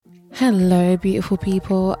Hello, beautiful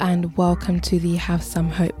people, and welcome to the Have Some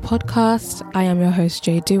Hope podcast. I am your host,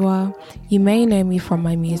 Jay Dua. You may know me from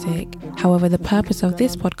my music. However, the purpose of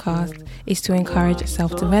this podcast is to encourage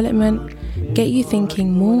self-development, get you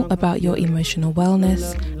thinking more about your emotional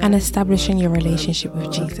wellness, and establishing your relationship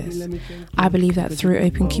with Jesus. I believe that through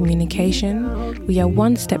open communication, we are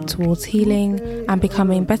one step towards healing and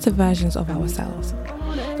becoming better versions of ourselves.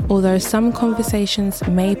 Although some conversations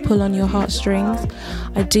may pull on your heartstrings,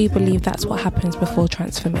 I do believe that's what happens before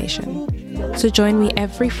transformation. So join me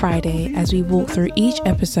every Friday as we walk through each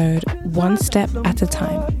episode one step at a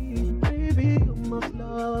time.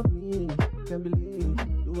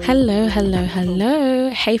 Hello.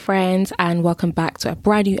 Hey friends, and welcome back to a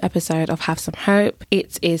brand new episode of Have Some Hope.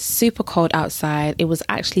 It is super cold outside. It was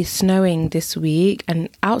actually snowing this week, and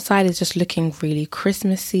outside is just looking really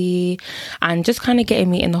Christmassy and just kind of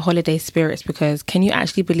getting me in the holiday spirits, because can you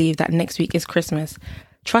actually believe that next week is Christmas?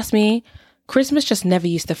 Trust me, Christmas just never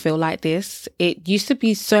used to feel like this. It used to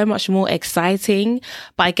be so much more exciting,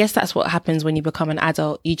 but I guess that's what happens when you become an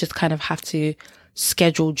adult. You just kind of have to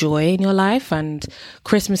schedule joy in your life, and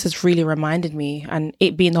Christmas has really reminded me, and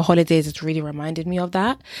it being the holidays has really reminded me of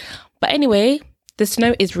that. But anyway, the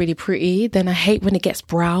snow is really pretty. Then I hate when it gets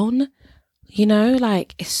brown,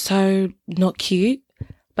 like it's so not cute.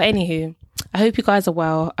 But anywho, I hope you guys are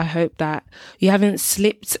well. I hope that you haven't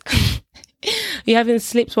slipped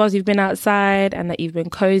whilst you've been outside, and that you've been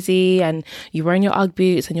cozy and you're wearing your Ugg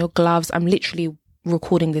boots and your gloves. I'm literally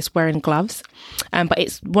recording this wearing gloves, but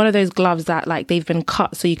it's one of those gloves that like they've been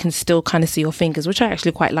cut so you can still kind of see your fingers, which I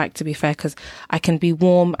actually quite like, to be fair, because I can be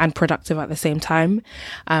warm and productive at the same time.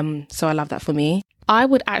 So I love that for me. I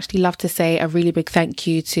would actually love to say a really big thank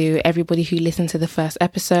you to everybody who listened to the first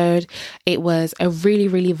episode. It was a really,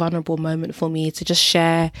 really vulnerable moment for me to just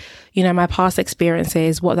share, my past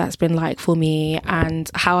experiences, what that's been like for me,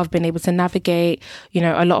 and how I've been able to navigate,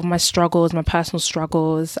 a lot of my struggles, my personal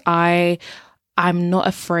struggles. I'm not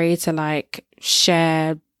afraid to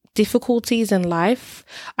share difficulties in life.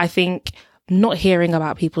 I think not hearing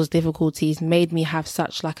about people's difficulties made me have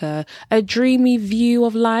such a dreamy view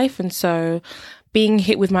of life. And so being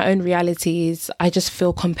hit with my own realities, I just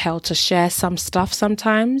feel compelled to share some stuff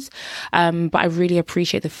sometimes. But I really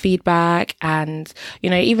appreciate the feedback, and,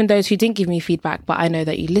 even those who didn't give me feedback, but I know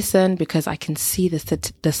that you listen because I can see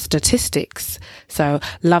the statistics. So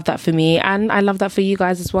love that for me. And I love that for you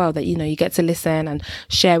guys as well, that, you get to listen and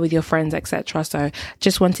share with your friends, etc. So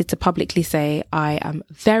just wanted to publicly say I am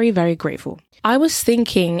very, very grateful. I was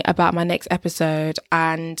thinking about my next episode,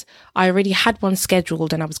 and I already had one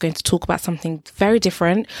scheduled, and I was going to talk about something very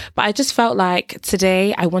different, but I just felt like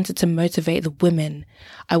today I wanted to motivate the women.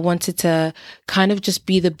 I wanted to kind of just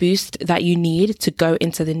be the boost that you need to go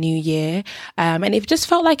into the new year. And it just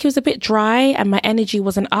felt like it was a bit dry and my energy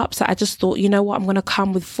wasn't up. So I just thought, you know what, I'm going to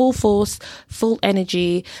come with full force, full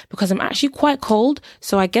energy, because I'm actually quite cold.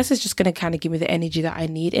 So I guess it's just going to kind of give me the energy that I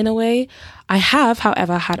need in a way. I have,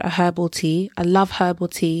 however, had a herbal tea. I love herbal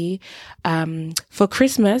tea. For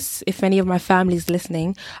Christmas, if any of my family's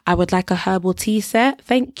listening, I would like a herbal tea set.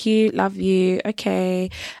 Thank you. Love you. Okay.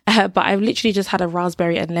 But I've literally just had a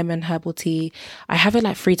raspberry and lemon herbal tea. I have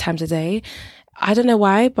it 3 times a day. I don't know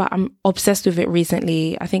why, but I'm obsessed with it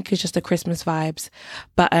recently. I think it's just the Christmas vibes.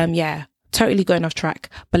 But yeah, totally going off track.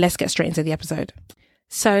 But let's get straight into the episode.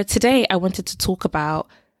 So today I wanted to talk about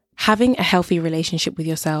having a healthy relationship with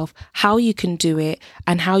yourself, how you can do it,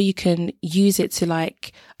 and how you can use it to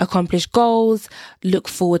accomplish goals, look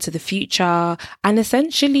forward to the future, and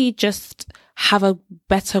essentially just have a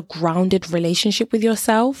better grounded relationship with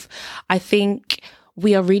yourself. I think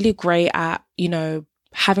we are really great at,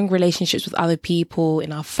 having relationships with other people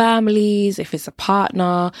in our families, if it's a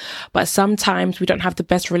partner, but sometimes we don't have the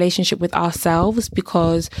best relationship with ourselves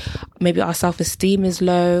because maybe our self-esteem is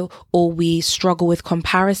low, or we struggle with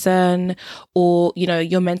comparison, or,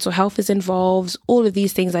 your mental health is involved. All of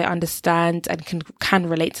these things I understand and can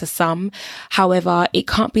relate to some. However, it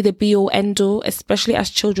can't be the be all end all, especially as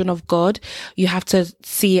children of God. You have to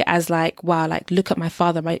see it as wow, look at my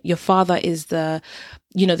father. Your father is the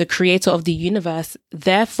creator of the universe.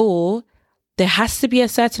 Therefore, there has to be a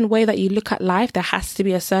certain way that you look at life. There has to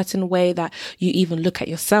be a certain way that you even look at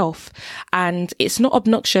yourself. And it's not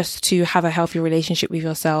obnoxious to have a healthy relationship with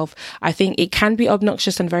yourself. I think it can be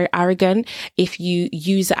obnoxious and very arrogant if you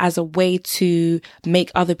use it as a way to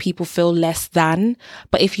make other people feel less than.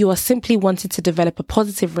 But if you are simply wanting to develop a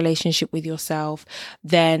positive relationship with yourself,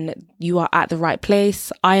 then you are at the right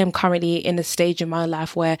place. I am currently in a stage in my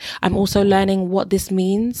life where I'm also learning what this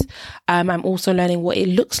means. I'm also learning what it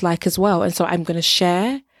looks like as well. And so I'm going to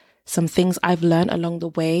share some things I've learned along the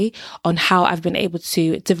way on how I've been able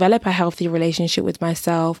to develop a healthy relationship with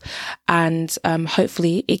myself, and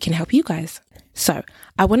hopefully it can help you guys. So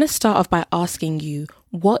I want to start off by asking you,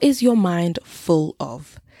 what is your mind full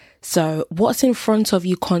of? So what's in front of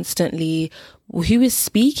you constantly? Who is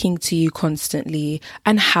speaking to you constantly?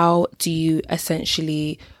 And how do you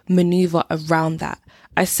essentially maneuver around that?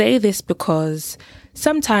 I say this because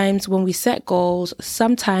sometimes when we set goals,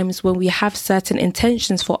 sometimes when we have certain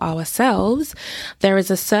intentions for ourselves, there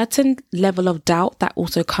is a certain level of doubt that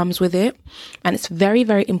also comes with it. And it's very,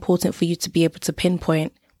 very important for you to be able to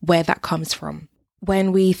pinpoint where that comes from.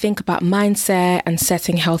 When we think about mindset and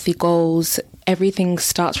setting healthy goals, everything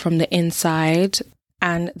starts from the inside.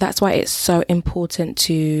 And that's why it's so important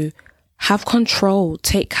to have control,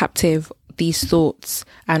 take captive these thoughts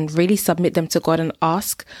and really submit them to God and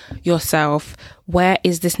ask yourself, where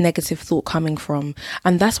is this negative thought coming from?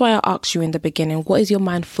 And that's why I asked you in the beginning, what is your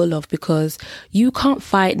mind full of? Because you can't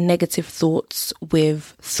fight negative thoughts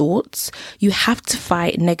with thoughts. You have to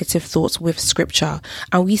fight negative thoughts with scripture.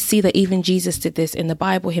 And we see that even Jesus did this in the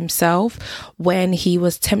Bible himself when he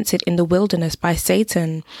was tempted in the wilderness by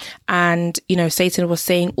Satan. And, Satan was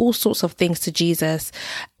saying all sorts of things to Jesus,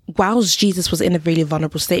 whilst Jesus was in a really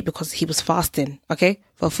vulnerable state because he was fasting, okay?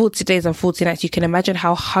 For 40 days and 40 nights, you can imagine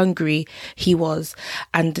how hungry he was.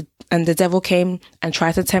 And the devil came and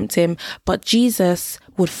tried to tempt him. But Jesus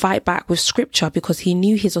would fight back with scripture because he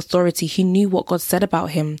knew his authority. He knew what God said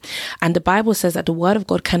about him. And the Bible says that the word of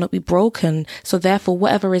God cannot be broken. So therefore,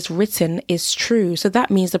 whatever is written is true. So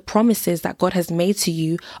that means the promises that God has made to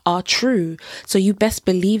you are true. So you best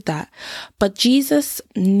believe that. But Jesus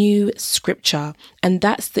knew scripture. And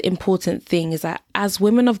that's the important thing, is that as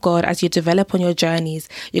women of God, as you develop on your journeys,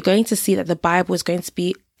 you're going to see that the Bible is going to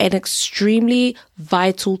be an extremely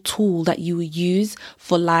vital tool that you will use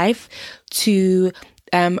for life, to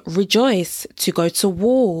rejoice, to go to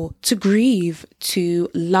war, to grieve, to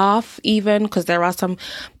laugh even, because there are some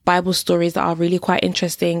Bible stories that are really quite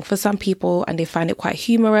interesting for some people and they find it quite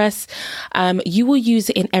humorous. You will use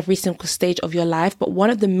it in every single stage of your life, but one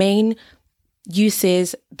of the main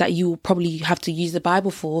uses that you will probably have to use the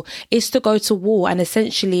Bible for is to go to war. And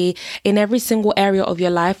essentially in every single area of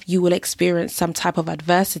your life, you will experience some type of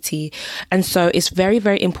adversity. And so it's very,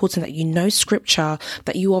 very important that you know scripture,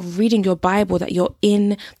 that you are reading your Bible, that you're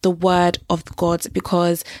in the word of God,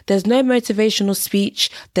 because there's no motivational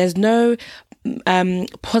speech. There's no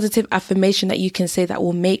positive affirmation that you can say that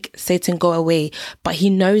will make Satan go away, but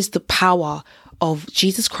he knows the power of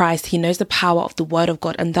Jesus Christ. He knows the power of the word of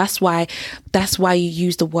God. And that's why you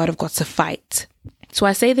use the word of God to fight. So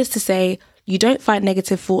I say this to say, you don't fight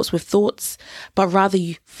negative thoughts with thoughts, but rather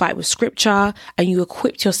you fight with scripture and you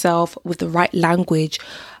equip yourself with the right language.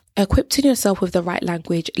 Equipping yourself with the right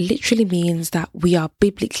language literally means that we are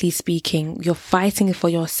biblically speaking. You're fighting for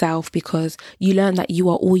yourself because you learn that you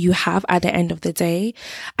are all you have at the end of the day.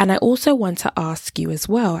 And I also want to ask you as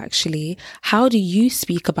well, actually, how do you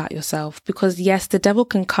speak about yourself? Because yes, the devil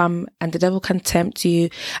can come and the devil can tempt you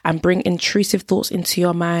and bring intrusive thoughts into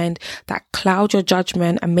your mind that cloud your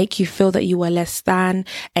judgment and make you feel that you are less than,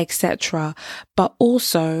 etc. But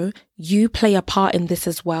also you play a part in this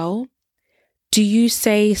as well. Do you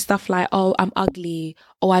say stuff like, oh, I'm ugly.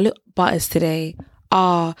 Oh, I look butters today.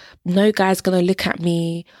 No guy's going to look at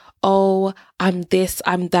me. Oh, I'm this,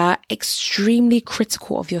 I'm that. Extremely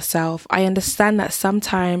critical of yourself. I understand that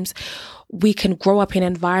sometimes we can grow up in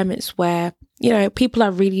environments where, people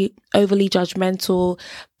are really overly judgmental.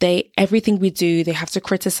 Everything we do, they have to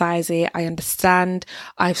criticize it. I understand.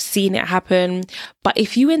 I've seen it happen. But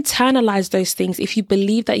if you internalize those things, if you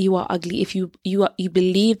believe that you are ugly, if you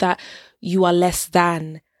believe that you are less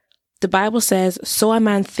than, the Bible says, so a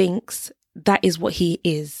man thinks, that is what he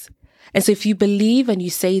is. And so if you believe and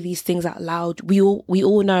you say these things out loud, we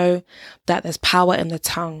all know that there's power in the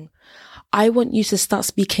tongue. I want you to start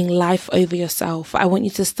speaking life over yourself. I want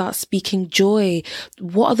you to start speaking joy.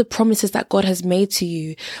 What are the promises that God has made to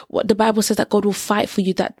you? What the Bible says, that God will fight for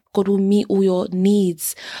you, that God will meet all your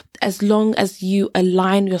needs. As long as you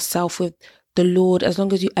align yourself with the Lord, as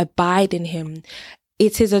long as you abide in him,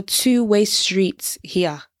 it is a two-way street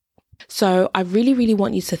here. So I really, really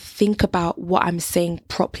want you to think about what I'm saying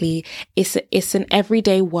properly. It's an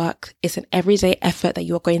everyday work. It's an everyday effort that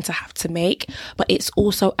you're going to have to make, but it's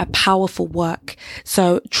also a powerful work.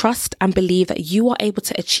 So trust and believe that you are able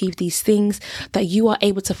to achieve these things, that you are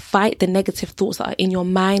able to fight the negative thoughts that are in your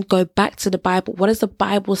mind. Go back to the Bible. What does the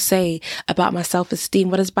Bible say about my self-esteem?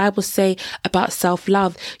 What does the Bible say about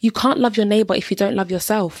self-love? You can't love your neighbor if you don't love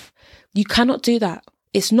yourself. You cannot do that.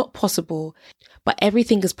 It's not possible. But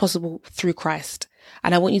everything is possible through Christ.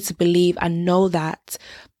 And I want you to believe and know that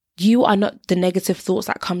You are not the negative thoughts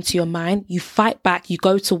that come to your mind. You fight back, you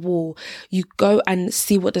go to war, you go and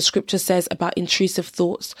see what the scripture says about intrusive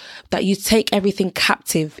thoughts, that you take everything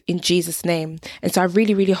captive in Jesus' name. And so I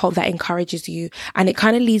really, really hope that encourages you. And it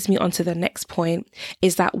kind of leads me on to the next point,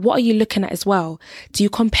 is that what are you looking at as well? Do you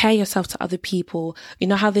compare yourself to other people? You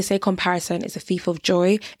know how they say comparison is a thief of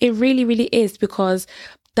joy? It really, really is, because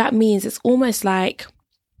that means it's almost like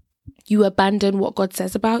you abandon what God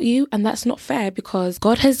says about you. And that's not fair, because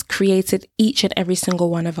God has created each and every single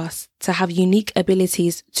one of us to have unique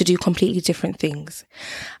abilities to do completely different things.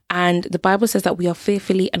 And the Bible says that we are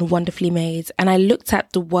fearfully and wonderfully made. And I looked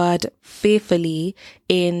at the word fearfully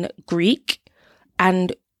in Greek,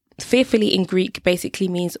 and fearfully in Greek basically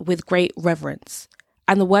means with great reverence.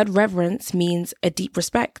 And the word reverence means a deep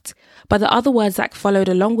respect. But the other words that followed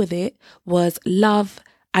along with it was love,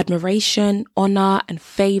 admiration, honor, and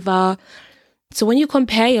favor. So when you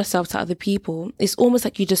compare yourself to other people, it's almost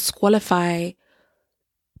like you disqualify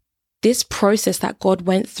this process that God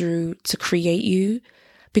went through to create you,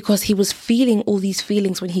 because he was feeling all these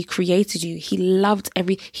feelings when he created you. He loved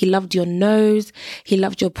your nose. He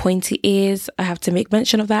loved your pointy ears. I have to make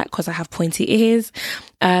mention of that because I have pointy ears.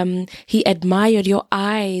 He admired your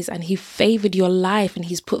eyes, and he favored your life, and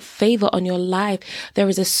he's put favor on your life. There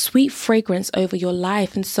is a sweet fragrance over your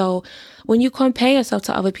life. And so when you compare yourself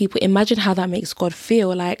to other people, imagine how that makes God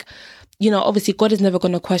feel. Like, obviously God is never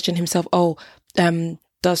going to question himself.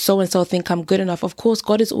 Does so-and-so think I'm good enough? Of course,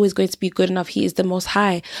 God is always going to be good enough. He is the Most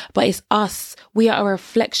High, but it's us. We are a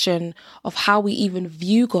reflection of how we even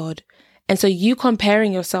view God. And so you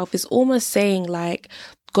comparing yourself is almost saying like,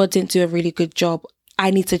 God didn't do a really good job.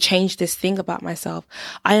 I need to change this thing about myself.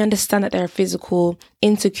 I understand that there are physical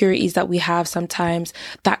insecurities that we have sometimes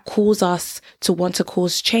that cause us to want to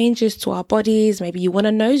cause changes to our bodies. Maybe you want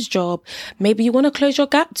a nose job. Maybe you want to close your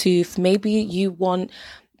gap tooth. Maybe you want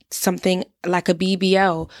something like a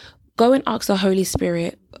BBL. Go and ask the Holy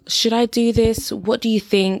Spirit, should I do this? What do you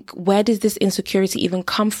think? Where does this insecurity even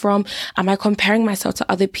come from? Am I comparing myself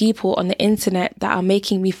to other people on the internet that are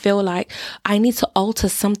making me feel like I need to alter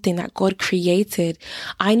something that God created?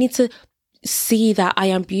 I need to see that I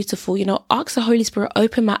am beautiful. Ask the Holy Spirit,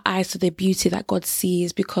 open my eyes to the beauty that God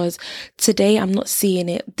sees, because today I'm not seeing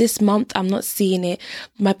it. This month I'm not seeing it.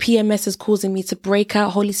 My PMS is causing me to break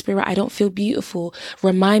out. Holy Spirit, I don't feel beautiful.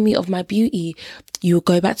 Remind me of my beauty. You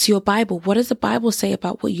go back to your Bible. What does the Bible say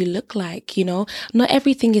about what you look like? Not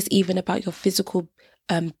everything is even about your physical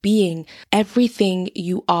being. Everything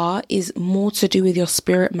you are is more to do with your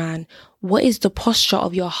spirit, man. What is the posture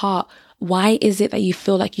of your heart? Why is it that you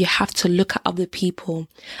feel like you have to look at other people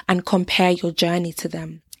and compare your journey to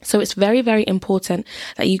them? So it's very, very important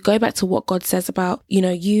that you go back to what God says about,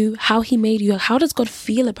 you, how he made you. How does God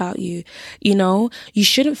feel about you? You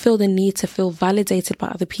shouldn't feel the need to feel validated by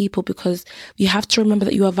other people, because you have to remember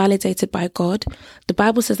that you are validated by God. The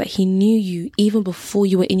Bible says that he knew you even before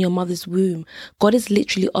you were in your mother's womb. God is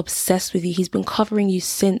literally obsessed with you. He's been covering you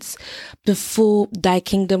since before thy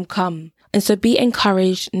kingdom come. And so be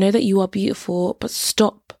encouraged, know that you are beautiful, but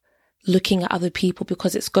stop looking at other people,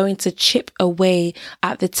 because it's going to chip away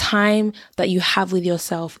at the time that you have with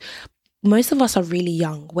yourself. Most of us are really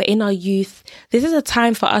young. We're in our youth. This is a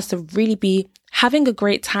time for us to really be having a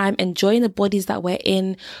great time, enjoying the bodies that we're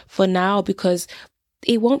in for now, because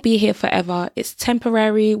it won't be here forever. It's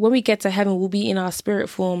temporary. When we get to heaven, we'll be in our spirit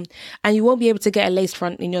form, and you won't be able to get a lace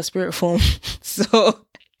front in your spirit form. So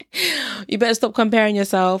you better stop comparing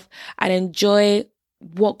yourself and enjoy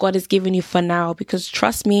what God has given you for now, because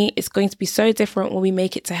trust me, it's going to be so different when we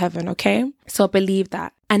make it to heaven, okay? So believe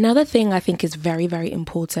that. Another thing I think is very, very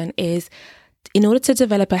important is, in order to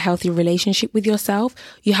develop a healthy relationship with yourself,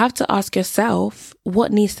 you have to ask yourself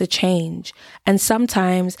what needs to change. And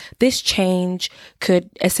sometimes this change could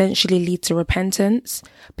essentially lead to repentance,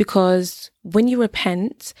 because when you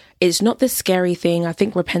repent, it's not this scary thing. I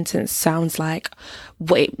think repentance sounds like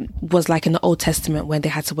what it was like in the Old Testament, when they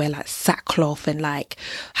had to wear like sackcloth and like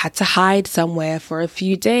had to hide somewhere for a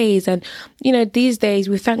few days. And, these days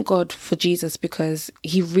we thank God for Jesus, because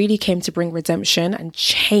he really came to bring redemption and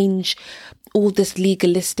change all this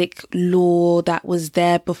legalistic law that was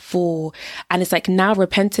there before. And it's like, now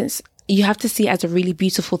repentance, you have to see it as a really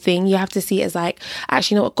beautiful thing. You have to see it as like,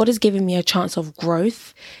 actually, what? God has given me a chance of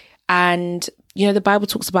growth. And, the Bible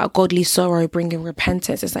talks about godly sorrow bringing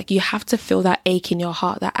repentance. It's like, you have to feel that ache in your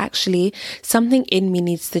heart that actually something in me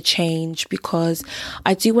needs to change, because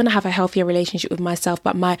I do want to have a healthier relationship with myself,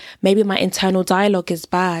 but maybe my internal dialogue is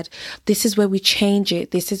bad. This is where we change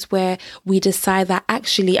it. This is where we decide that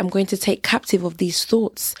actually I'm going to take captive of these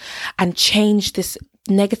thoughts and change this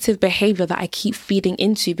negative behavior that I keep feeding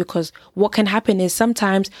into? Because what can happen is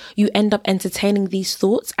sometimes you end up entertaining these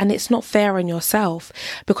thoughts, and it's not fair on yourself,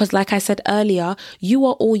 because like I said earlier, you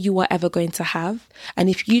are all you are ever going to have. And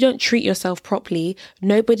if you don't treat yourself properly,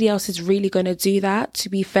 nobody else is really going to do that, to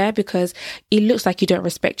be fair, because it looks like you don't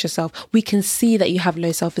respect yourself. We can see that you have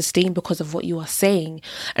low self-esteem because of what you are saying.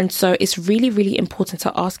 And so it's really, really important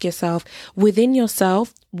to ask yourself within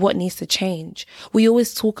yourself, what needs to change? We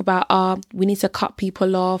always talk about, we need to cut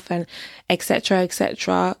people off and etc.,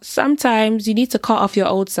 etc. Sometimes you need to cut off your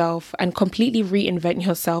old self and completely reinvent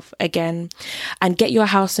yourself again and get your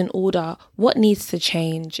house in order. What needs to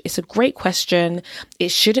change? It's a great question.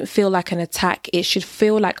 It shouldn't feel like an attack. It should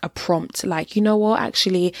feel like a prompt. Like, you know what?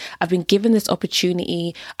 Actually, I've been given this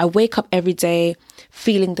opportunity. I wake up every day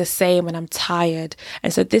feeling the same and I'm tired.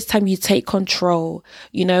 And so this time you take control,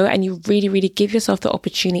 and you really, really give yourself the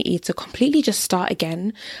opportunity to completely just start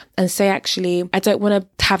again and say, actually, I don't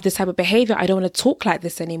want to have this type of behavior. I don't want to talk like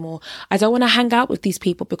this anymore. I don't want to hang out with these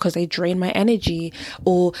people because they drain my energy.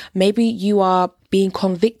 Or maybe you are being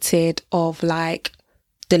convicted of like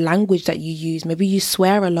the language that you use. Maybe you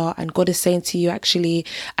swear a lot and God is saying to you, actually,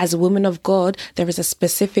 as a woman of God, there is a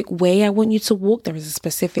specific way I want you to walk. There is a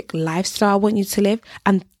specific lifestyle I want you to live.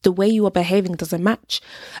 And the way you are behaving doesn't match.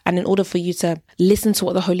 And in order for you to listen to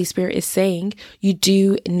what the Holy Spirit is saying, you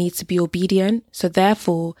do need to be obedient. So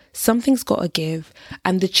therefore, something's got to give.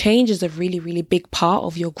 And the change is a really, really big part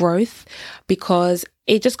of your growth, because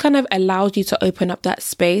it just kind of allows you to open up that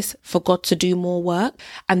space for God to do more work.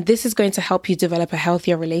 And this is going to help you develop a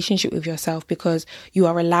healthier relationship with yourself, because you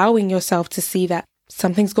are allowing yourself to see that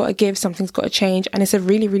something's got to give, something's got to change. And it's a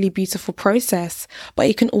really, really beautiful process, but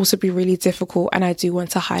it can also be really difficult. And I do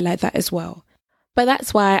want to highlight that as well. But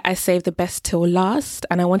that's why I saved the best till last.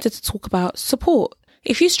 And I wanted to talk about support.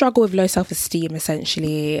 If you struggle with low self-esteem,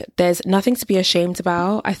 essentially, there's nothing to be ashamed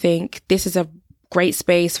about. I think this is a great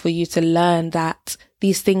space for you to learn that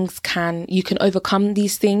these things you can overcome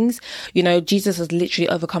these things. Jesus has literally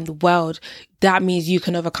overcome the world. That means you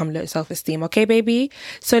can overcome low self-esteem. Okay, baby?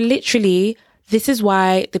 So literally, this is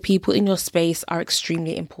why the people in your space are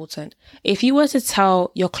extremely important. If you were to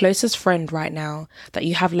tell your closest friend right now that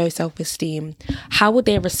you have low self-esteem, how would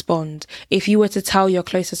they respond? If you were to tell your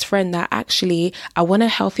closest friend that, actually, I want a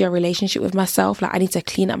healthier relationship with myself, like I need to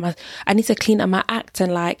clean up my act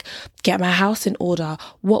and like get my house in order,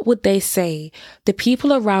 what would they say? The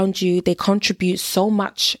people around you, they contribute so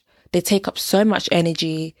much. They take up so much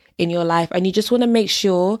energy in your life, and you just want to make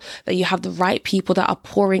sure that you have the right people that are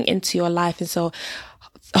pouring into your life. And so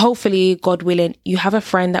hopefully, God willing, you have a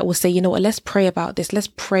friend that will say, you know what, let's pray about this. Let's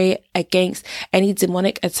pray against any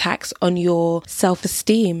demonic attacks on your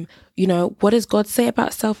self-esteem. What does God say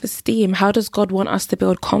about self-esteem? How does God want us to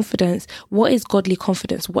build confidence? What is godly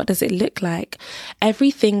confidence? What does it look like?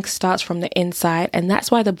 Everything starts from the inside. And that's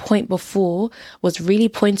why the point before was really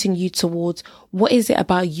pointing you towards what is it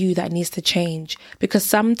about you that needs to change? Because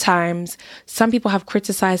sometimes some people have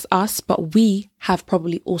criticized us, but we have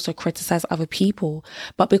probably also criticized other people.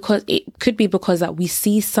 But because it could be because that we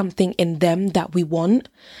see something in them that we want.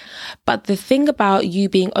 But the thing about you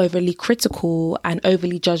being overly critical and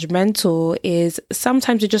overly judgmental is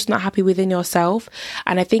sometimes you're just not happy within yourself.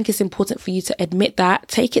 And I think it's important for you to admit that.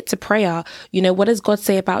 Take it to prayer. What does God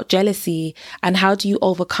say about jealousy? And how do you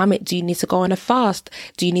overcome it? Do you need to go on a fast?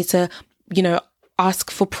 Do you need to,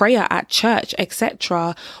 ask for prayer at church,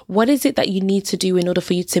 etc.? What is it that you need to do in order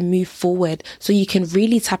for you to move forward so you can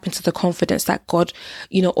really tap into the confidence that God,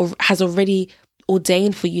 has already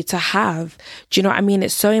ordained for you to have? Do you know what I mean?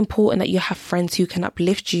 It's so important that you have friends who can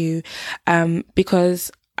uplift you,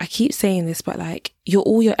 because I keep saying this, but like, you're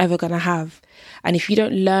all you're ever going to have. And if you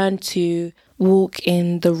don't learn to walk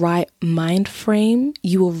in the right mind frame,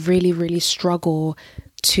 you will really, really struggle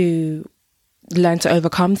to learn to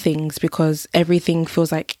overcome things, because everything feels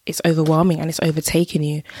like it's overwhelming and it's overtaking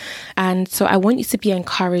you. And so I want you to be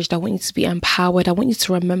encouraged. I want you to be empowered. I want you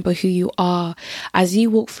to remember who you are. As you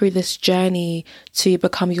walk through this journey to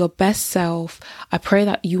become your best self, I pray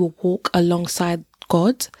that you will walk alongside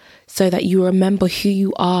God, so that you remember who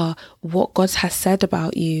you are, what God has said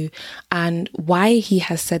about you, and why he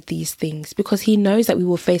has said these things, because he knows that we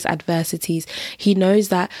will face adversities. He knows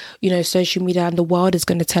that, social media and the world is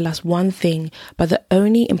going to tell us one thing, but the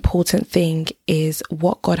only important thing is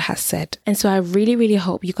what God has said. And so I really, really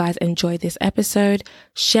hope you guys enjoyed this episode.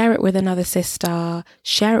 Share it with another sister,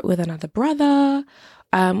 share it with another brother,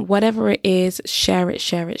 Whatever it is, share it,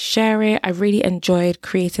 share it, share it. I really enjoyed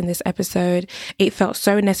creating this episode. It felt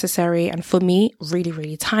so necessary and for me, really,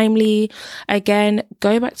 really timely. Again,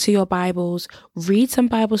 go back to your Bibles, read some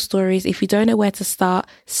Bible stories. If you don't know where to start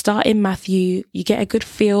in Matthew. You get a good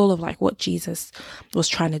feel of like what Jesus was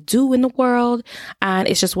trying to do in the world. And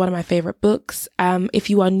it's just one of my favorite books. If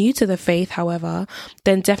you are new to the faith, however,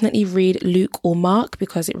 then definitely read Luke or Mark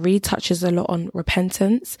because it really touches a lot on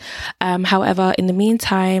repentance. However, in the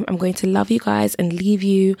meantime, I'm going to love you guys and leave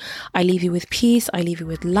you. I leave you with peace. I leave you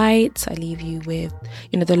with light. I leave you with,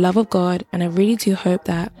 the love of God. And I really do hope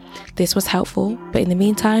that this was helpful. But in the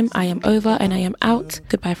meantime, I am over and I am out.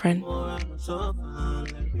 Goodbye, friend.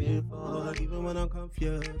 Even when I'm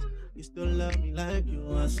confused, you still love me like you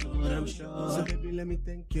are, so I'm sure. So baby, let me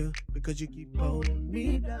thank you, because you keep holding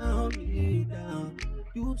me down,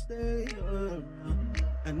 You stay around,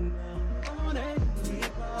 and now